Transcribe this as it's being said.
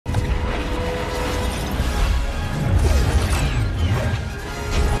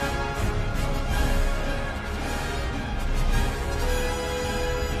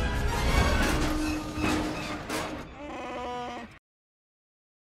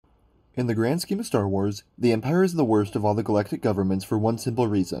In the grand scheme of Star Wars, the Empire is the worst of all the galactic governments for one simple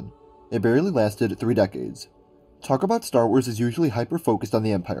reason. It barely lasted 3 decades. Talk about Star Wars is usually hyper-focused on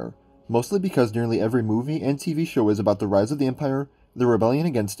the Empire, mostly because nearly every movie and TV show is about the rise of the Empire, the rebellion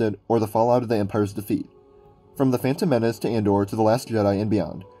against it, or the fallout of the Empire's defeat. From the Phantom Menace to Andor to the Last Jedi and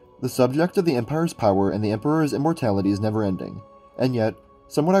beyond, the subject of the Empire's power and the Emperor's immortality is never-ending. And yet,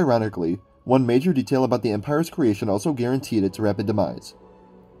 somewhat ironically, one major detail about the Empire's creation also guaranteed its rapid demise.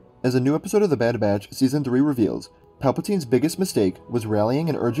 As a new episode of The Bad Batch Season 3 reveals, Palpatine's biggest mistake was rallying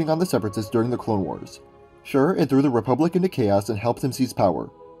and urging on the Separatists during the Clone Wars. Sure, it threw the Republic into chaos and helped him seize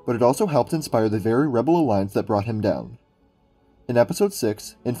power, but it also helped inspire the very rebel alliance that brought him down. In Episode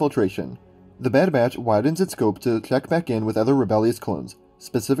 6, Infiltration, The Bad Batch widens its scope to check back in with other rebellious clones,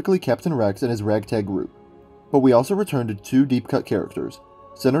 specifically Captain Rex and his ragtag group. But we also return to 2 deep-cut characters,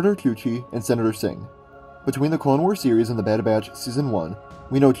 Senator Chuchi and Senator Singh. Between the Clone Wars series and The Bad Batch Season 1,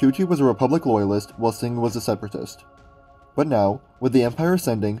 we know Chuchi was a Republic loyalist while Singh was a Separatist. But now, with the Empire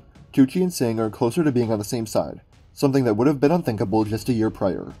ascending, Chuchi and Singh are closer to being on the same side, something that would have been unthinkable just a year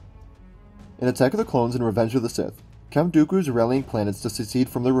prior. In Attack of the Clones and Revenge of the Sith, Count Dooku is rallying planets to secede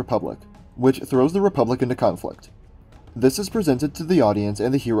from the Republic, which throws the Republic into conflict. This is presented to the audience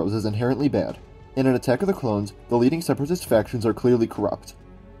and the heroes as inherently bad, and in Attack of the Clones, the leading Separatist factions are clearly corrupt.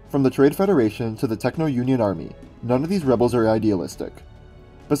 From the Trade Federation to the Techno-Union Army, none of these rebels are idealistic.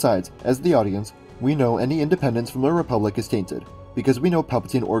 Besides, as the audience, we know any independence from the Republic is tainted, because we know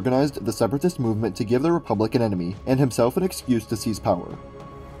Palpatine organized the Separatist movement to give the Republic an enemy and himself an excuse to seize power.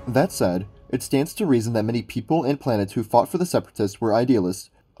 That said, it stands to reason that many people and planets who fought for the Separatists were idealists,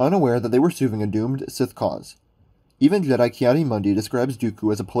 unaware that they were serving a doomed Sith cause. Even Jedi Ki-Adi-Mundi describes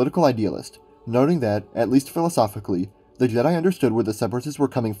Dooku as a political idealist, noting that, at least philosophically, the Jedi understood where the Separatists were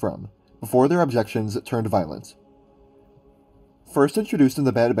coming from, before their objections turned violent. First introduced in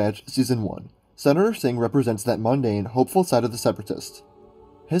The Bad Batch Season 1, Senator Singh represents that mundane, hopeful side of the Separatists.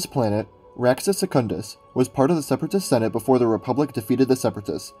 His planet, Raxus Secundus, was part of the Separatist Senate before the Republic defeated the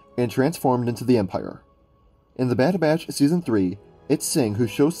Separatists and transformed into the Empire. In The Bad Batch Season 3, it's Singh who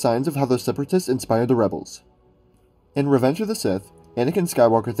shows signs of how the Separatists inspired the rebels. In Revenge of the Sith, Anakin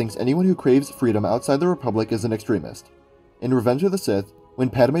Skywalker thinks anyone who craves freedom outside the Republic is an extremist. In Revenge of the Sith, when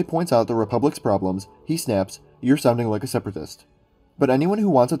Padme points out the Republic's problems, he snaps, "You're sounding like a Separatist." But anyone who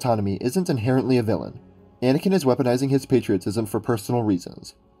wants autonomy isn't inherently a villain. Anakin is weaponizing his patriotism for personal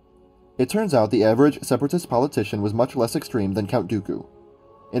reasons. It turns out the average Separatist politician was much less extreme than Count Dooku.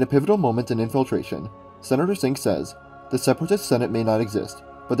 In a pivotal moment in Infiltration, Senator Singh says, "The Separatist Senate may not exist,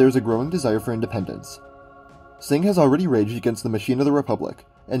 but there is a growing desire for independence." Singh has already raged against the machine of the Republic,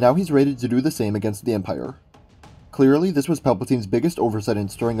 and now he's ready to do the same against the Empire. Clearly, this was Palpatine's biggest oversight in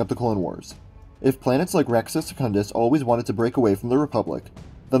stirring up the Clone Wars. If planets like Raxus Secundus always wanted to break away from the Republic,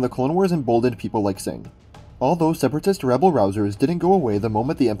 then the Clone Wars emboldened people like Singh. All those Separatist rebel rousers didn't go away the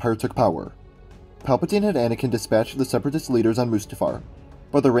moment the Empire took power. Palpatine had Anakin dispatch the Separatist leaders on Mustafar,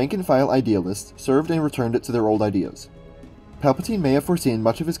 but the rank-and-file idealists served and returned it to their old ideas. Palpatine may have foreseen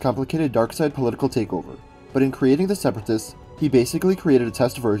much of his complicated dark-side political takeover, but in creating the Separatists, he basically created a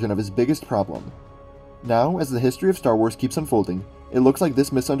test version of his biggest problem. Now, as the history of Star Wars keeps unfolding, it looks like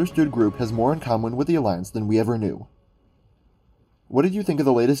this misunderstood group has more in common with the Alliance than we ever knew. What did you think of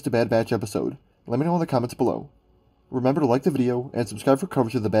the latest Bad Batch episode? Let me know in the comments below. Remember to like the video and subscribe for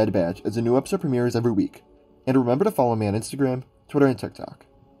coverage of The Bad Batch as a new episode premieres every week. And remember to follow me on Instagram, Twitter, and TikTok.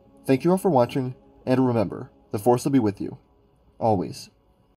 Thank you all for watching, and remember, the Force will be with you. Always.